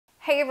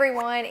Hey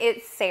everyone,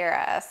 it's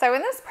Sarah. So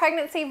in this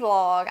pregnancy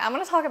vlog, I'm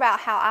going to talk about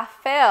how I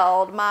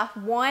failed my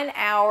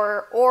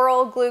 1-hour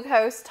oral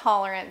glucose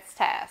tolerance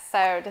test.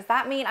 So does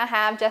that mean I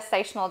have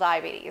gestational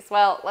diabetes?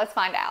 Well, let's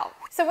find out.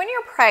 So when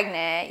you're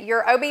pregnant,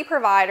 your OB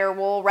provider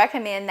will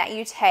recommend that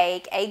you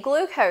take a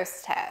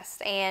glucose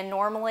test. And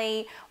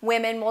normally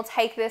women will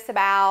take this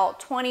about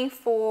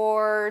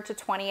 24 to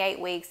 28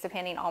 weeks,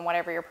 depending on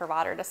whatever your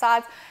provider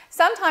decides.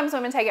 Sometimes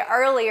women take it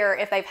earlier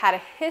if they've had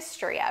a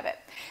history of it.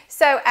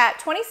 So at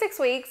 26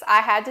 weeks,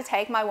 I had to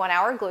take my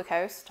 1-hour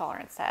glucose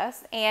tolerance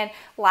test. And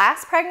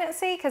last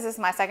pregnancy, because this is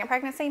my second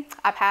pregnancy,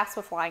 I passed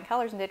with flying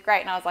colors and did great.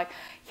 And I was like,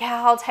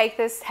 yeah, I'll take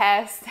this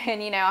test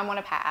and I'm going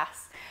to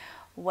pass.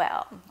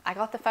 Well, I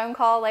got the phone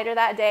call later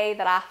that day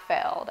that I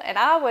failed, and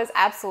I was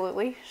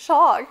absolutely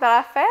shocked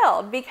that I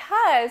failed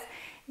because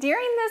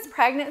during this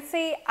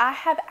pregnancy, I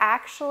have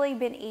actually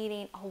been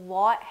eating a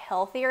lot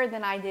healthier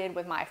than I did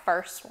with my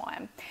first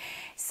one.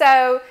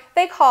 So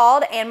they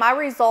called and my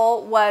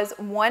result was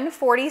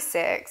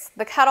 146.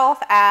 The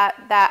cutoff at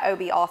that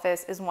OB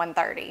office is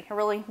 130. It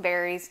really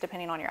varies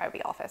depending on your OB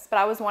office, but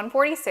I was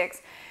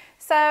 146.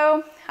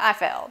 So I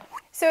failed.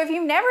 So if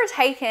you've never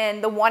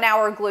taken the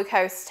 1-hour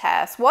glucose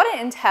test, what it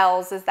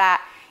entails is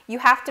that you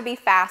have to be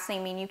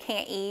fasting, meaning you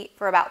can't eat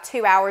for about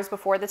 2 hours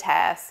before the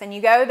test. And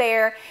you go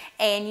there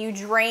and you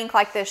drink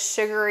like this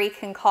sugary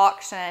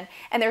concoction,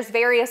 and there's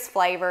various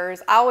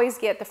flavors. I always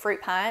get the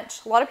fruit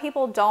punch. A lot of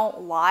people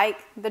don't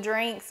like the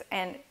drinks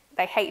and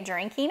they hate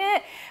drinking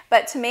it,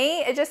 but to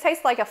me, it just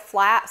tastes like a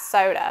flat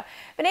soda.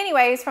 But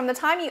anyways, from the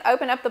time you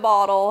open up the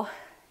bottle,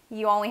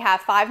 you only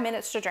have 5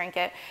 minutes to drink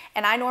it,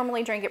 and I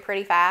normally drink it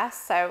pretty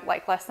fast, so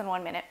like less than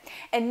 1 minute.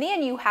 And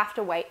then you have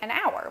to wait an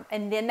hour,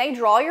 and then they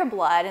draw your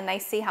blood and they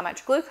see how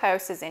much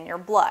glucose is in your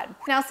blood.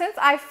 Now, since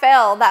I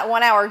failed that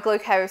 1-hour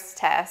glucose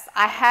test,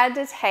 I had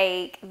to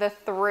take the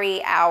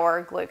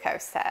 3-hour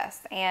glucose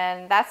test,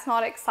 and that's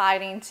not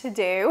exciting to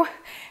do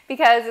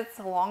because it's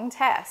a long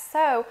test.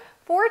 So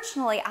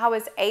fortunately, I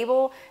was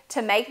able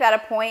to make that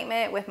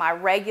appointment with my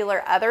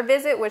regular other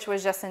visit, which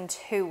was just in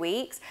 2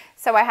 weeks.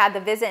 So I had the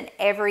visit and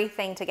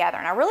everything together.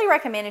 And I really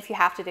recommend, if you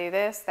have to do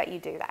this, that you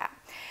do that.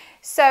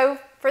 So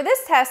for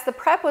this test, the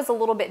prep was a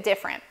little bit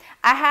different.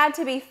 I had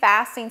to be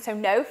fasting, so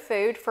no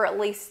food for at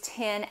least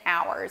 10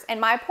 hours.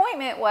 And my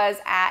appointment was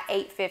at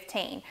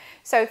 8:15.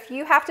 So if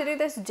you have to do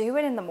this, do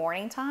it in the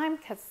morning time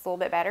because it's a little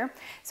bit better.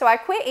 So I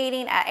quit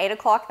eating at 8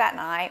 o'clock that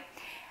night.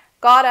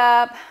 Got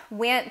up,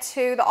 went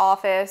to the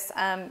office.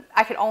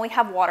 I could only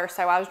have water,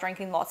 so I was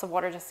drinking lots of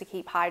water just to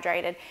keep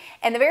hydrated.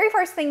 And the very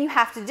first thing you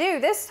have to do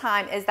this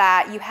time is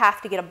that you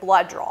have to get a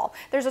blood draw.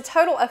 There's a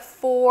total of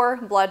 4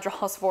 blood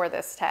draws for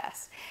this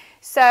test.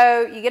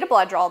 So you get a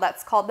blood draw,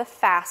 that's called the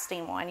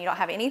fasting one. You don't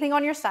have anything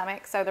on your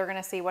stomach, so they're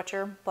gonna see what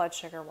your blood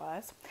sugar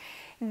was.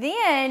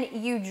 Then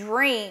you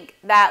drink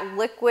that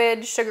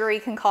liquid sugary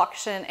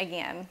concoction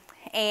again.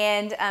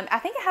 And I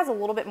think it has a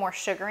little bit more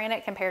sugar in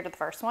it compared to the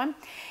first one.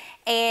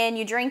 And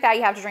you drink that,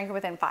 you have to drink it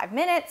within 5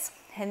 minutes,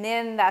 and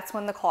then that's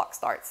when the clock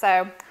starts.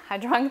 So I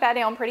drank that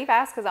down pretty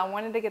fast because I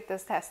wanted to get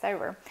this test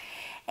over.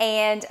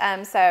 And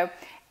so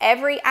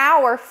every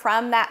hour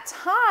from that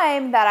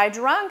time that I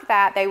drank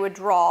that, they would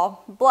draw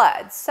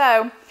blood.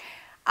 So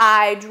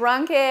I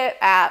drank it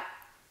at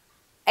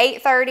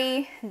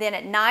 8:30, then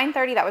at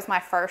 9:30, that was my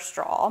first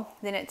draw.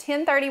 Then at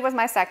 10:30 was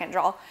my second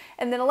draw.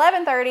 And then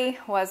 11:30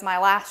 was my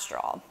last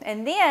draw.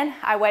 And then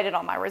I waited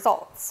on my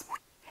results.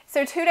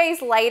 So 2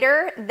 days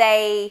later,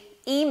 they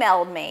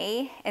emailed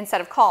me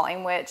instead of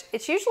calling, which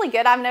it's usually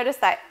good. I've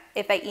noticed that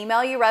if they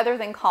email you rather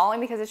than calling,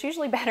 because it's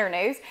usually better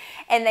news.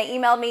 And they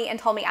emailed me and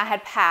told me I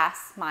had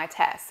passed my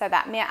test. So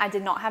that meant I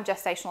did not have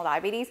gestational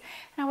diabetes.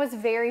 And I was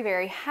very,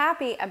 very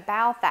happy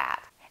about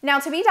that. Now,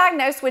 to be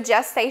diagnosed with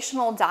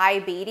gestational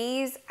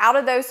diabetes, out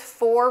of those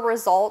 4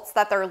 results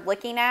that they're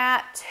looking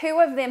at,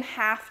 2 of them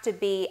have to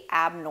be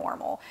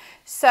abnormal.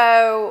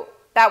 So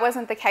that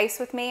wasn't the case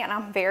with me, and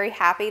I'm very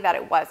happy that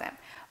it wasn't.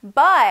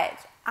 But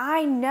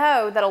I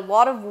know that a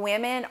lot of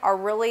women are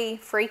really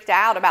freaked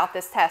out about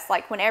this test.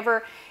 Like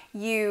whenever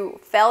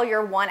you fail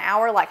your 1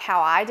 hour, like how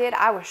I did,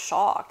 I was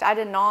shocked. I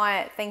did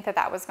not think that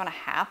that was going to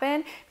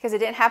happen because it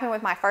didn't happen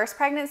with my first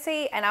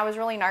pregnancy, and I was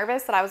really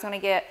nervous that I was going to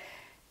get,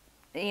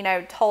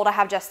 told I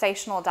have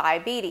gestational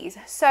diabetes.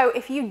 So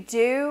if you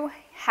do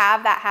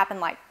have that happen,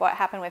 like what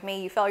happened with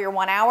me, you fail your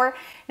 1 hour,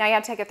 now you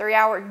have to take a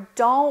 3-hour,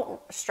 don't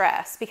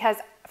stress, because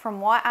from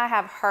what I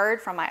have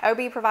heard from my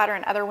OB provider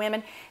and other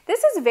women,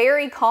 this is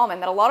very common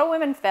that a lot of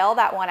women fail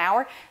that 1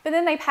 hour, but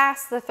then they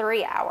pass the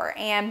 3-hour.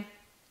 And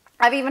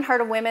I've even heard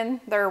of women,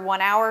 their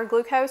 1-hour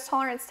glucose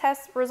tolerance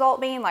test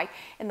result being like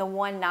in the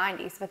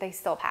 190s, but they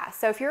still pass.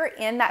 So if you're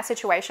in that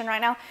situation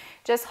right now,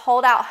 just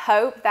hold out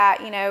hope that,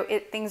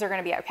 things are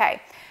going to be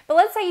okay. But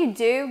let's say you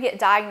do get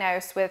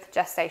diagnosed with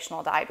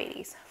gestational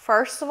diabetes.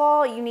 First of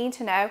all, you need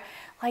to know,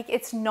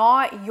 it's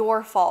not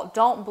your fault.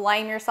 Don't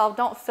blame yourself.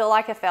 Don't feel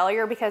like a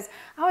failure, because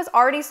I was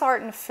already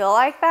starting to feel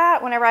like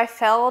that whenever I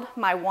failed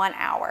my 1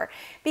 hour.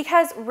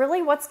 Because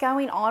really what's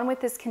going on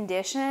with this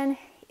condition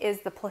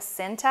is the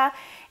placenta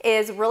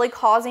is really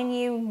causing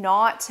you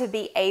not to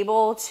be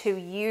able to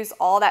use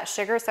all that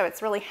sugar, so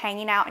it's really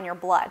hanging out in your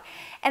blood.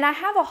 And I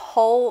have a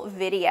whole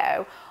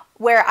video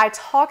where I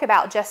talk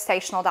about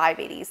gestational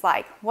diabetes,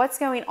 like what's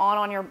going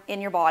on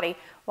in your body,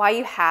 why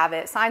you have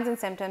it, signs and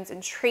symptoms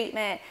and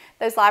treatment,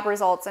 those lab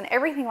results and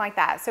everything like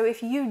that. So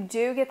if you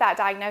do get that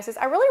diagnosis,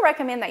 I really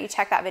recommend that you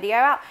check that video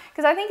out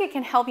because I think it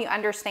can help you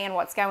understand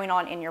what's going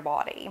on in your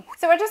body.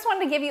 So I just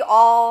wanted to give you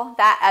all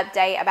that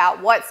update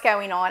about what's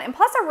going on. And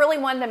plus I really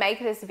wanted to make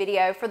this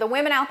video for the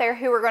women out there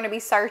who are going to be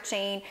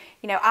searching,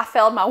 you know, I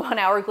failed my 1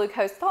 hour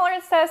glucose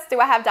tolerance test. Do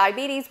I have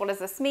diabetes? What does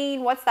this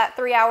mean? What's that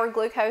 3 hour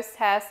glucose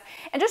test?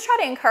 And just try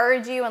to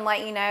encourage you and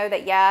let you know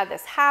that, yeah,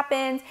 this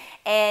happens.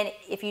 And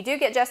if you do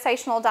get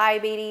gestational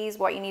diabetes,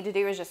 what you need to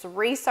do is just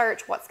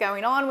research what's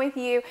going on with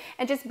you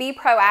and just be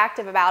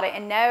proactive about it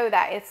and know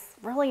that it's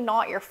really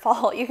not your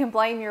fault. You can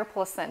blame your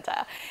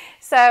placenta.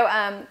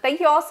 So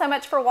thank you all so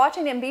much for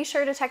watching, and be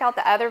sure to check out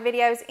the other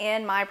videos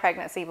in my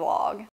pregnancy vlog.